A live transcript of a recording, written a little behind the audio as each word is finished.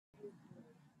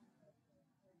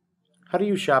How do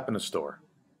you shop in a store?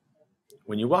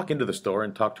 When you walk into the store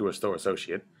and talk to a store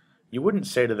associate, you wouldn't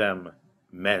say to them,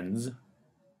 men's,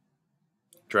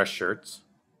 dress shirts,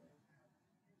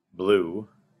 blue,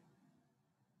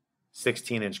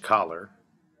 16-inch collar,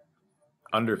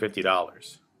 under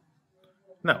 $50.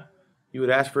 No, you would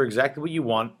ask for exactly what you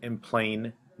want in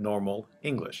plain, normal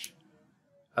English.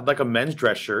 I'd like a men's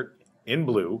dress shirt in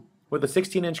blue with a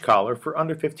 16-inch collar for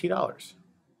under $50.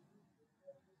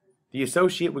 The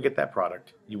associate would get that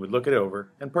product, you would look it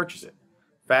over, and purchase it.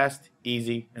 Fast,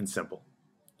 easy, and simple.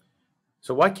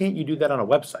 So why can't you do that on a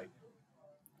website?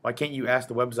 Why can't you ask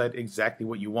the website exactly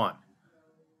what you want?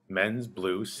 Men's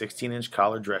blue 16-inch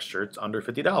collar dress shirts under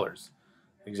 $50.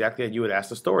 Exactly as you would ask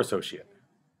the store associate.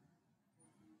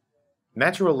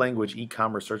 Natural language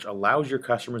e-commerce search allows your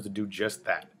customers to do just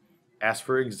that. Ask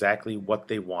for exactly what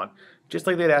they want, just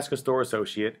like they'd ask a store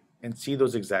associate, and see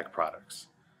those exact products.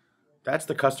 That's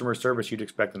the customer service you'd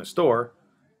expect in a store,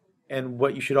 and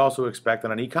what you should also expect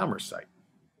on an e-commerce site.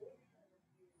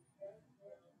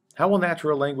 How will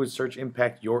natural language search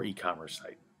impact your e-commerce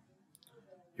site?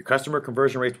 Your customer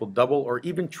conversion rates will double or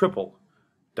even triple,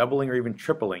 doubling or even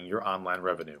tripling your online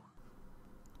revenue.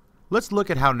 Let's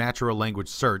look at how natural language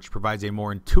search provides a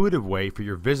more intuitive way for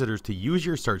your visitors to use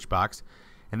your search box,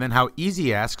 and then how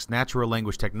EasyAsk's natural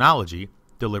language technology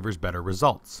delivers better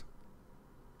results.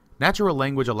 Natural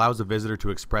language allows a visitor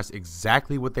to express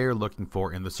exactly what they are looking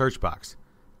for in the search box,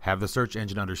 have the search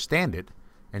engine understand it,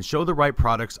 and show the right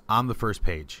products on the first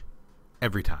page,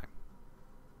 every time.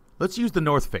 Let's use the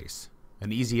North Face, an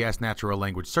EasyAsk natural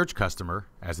language search customer,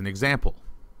 as an example.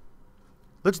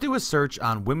 Let's do a search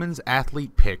on women's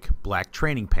athlete pick black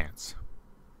training pants.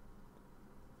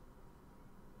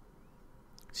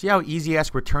 See how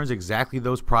EasyAsk returns exactly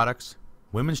those products,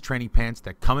 women's training pants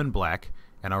that come in black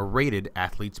and are rated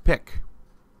athlete's pick.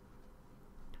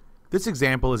 This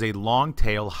example is a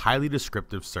long-tail, highly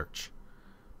descriptive search.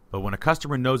 But when a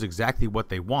customer knows exactly what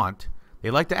they want,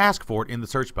 they like to ask for it in the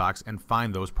search box and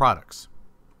find those products.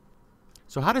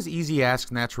 So how does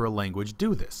EasyAsk natural language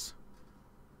do this?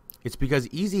 It's because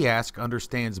EasyAsk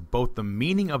understands both the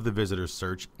meaning of the visitor's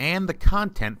search and the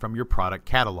content from your product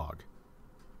catalog.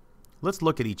 Let's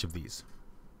look at each of these.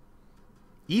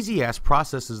 EasyAsk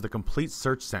processes the complete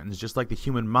search sentence just like the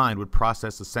human mind would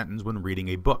process a sentence when reading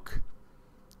a book.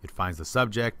 It finds the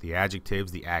subject, the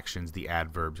adjectives, the actions, the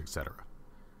adverbs, etc.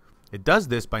 It does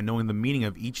this by knowing the meaning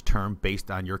of each term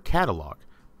based on your catalog,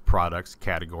 products,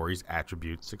 categories,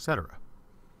 attributes, etc.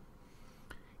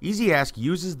 EasyAsk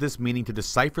uses this meaning to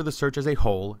decipher the search as a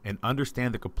whole and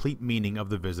understand the complete meaning of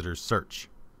the visitor's search.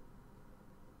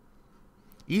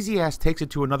 EasyAsk takes it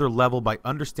to another level by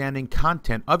understanding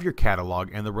content of your catalog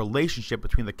and the relationship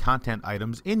between the content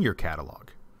items in your catalog.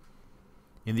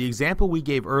 In the example we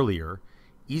gave earlier,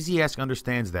 EasyAsk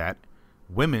understands that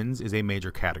women's is a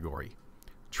major category.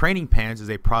 Training pants is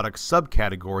a product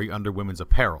subcategory under women's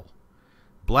apparel.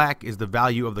 Black is the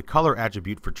value of the color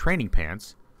attribute for training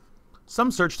pants. Some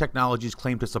search technologies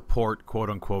claim to support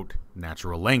quote-unquote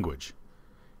natural language.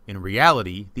 In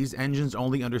reality, these engines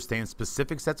only understand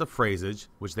specific sets of phrases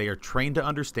which they are trained to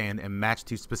understand and match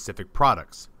to specific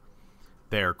products.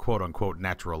 Their quote-unquote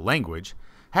natural language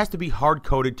has to be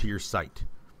hard-coded to your site.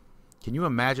 Can you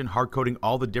imagine hard-coding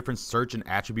all the different search and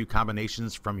attribute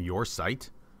combinations from your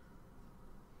site?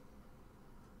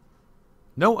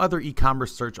 No other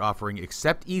e-commerce search offering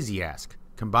except EasyAsk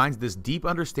combines this deep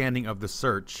understanding of the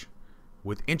search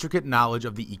with intricate knowledge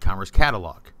of the e-commerce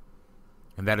catalog.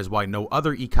 And that is why no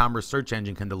other e-commerce search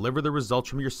engine can deliver the results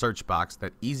from your search box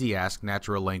that EasyAsk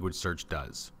natural language search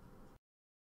does.